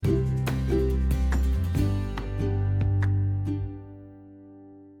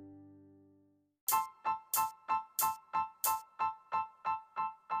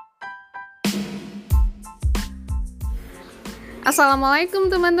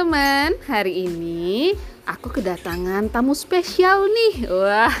Assalamualaikum teman-teman. Hari ini aku kedatangan tamu spesial nih.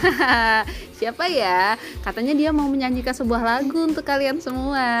 Wah, siapa ya? Katanya dia mau menyanyikan sebuah lagu untuk kalian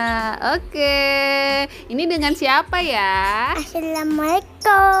semua. Oke, ini dengan siapa ya?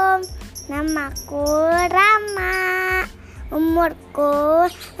 Assalamualaikum. Namaku Rama.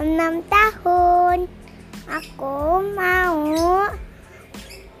 Umurku 6 tahun. Aku mau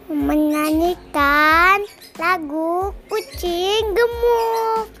menyanyikan lagu Kucing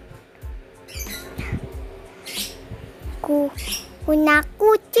Gemuk. Ku punya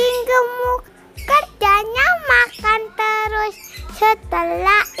kucing gemuk, kerjanya makan terus.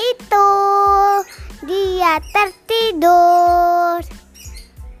 Setelah itu dia tertidur.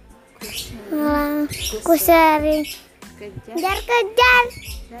 Ku sering kejar-kejar,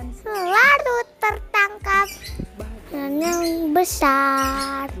 selalu tertangkap. Dan yang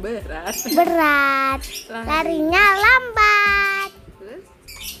besar, berat, larinya lambat.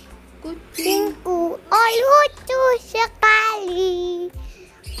 Kucingku, oh lucu sekali.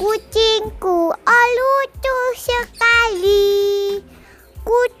 Kucingku, oh lucu sekali.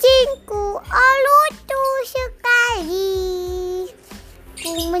 Kucingku, oh lucu sekali.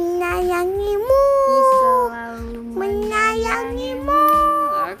 Ku menyayangimu, menyayangimu.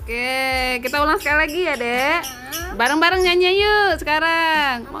 Oke, kita ulang sekali lagi ya, Dek. Bareng-bareng nyanyi yuk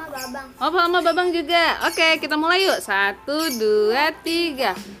sekarang. Oh, sama Babang juga. Oke, kita mulai yuk. 1, 2,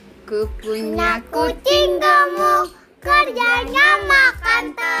 3. Ku punya Kucing gemuk, kerjanya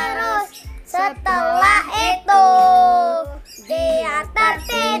makan terus. Setelah itu dia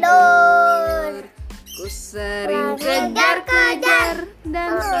tertidur. Ku sering kejar-kejar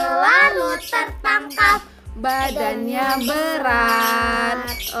dan Selalu tertangkap. badannya berat,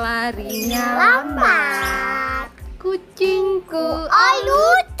 larinya Lambat. Kucingku, Oh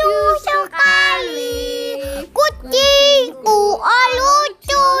lucu sekali. Kucingku, oh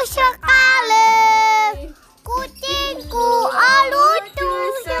lucu sekali. Kucingku, oh lucu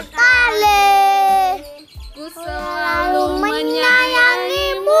sekali. ku Selalu selalu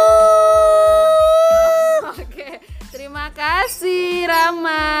menyayangimu. Oke, terima kasih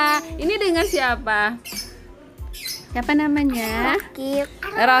Rama. Ini dengan siapa? Siapa namanya?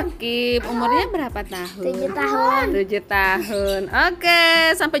 Rokib. Umurnya berapa tahun? 7 tahun. 7 tahun. Oke,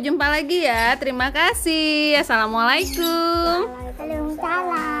 sampai jumpa lagi ya. Terima kasih. Assalamualaikum.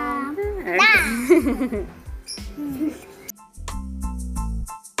 Waalaikumsalam. Dah.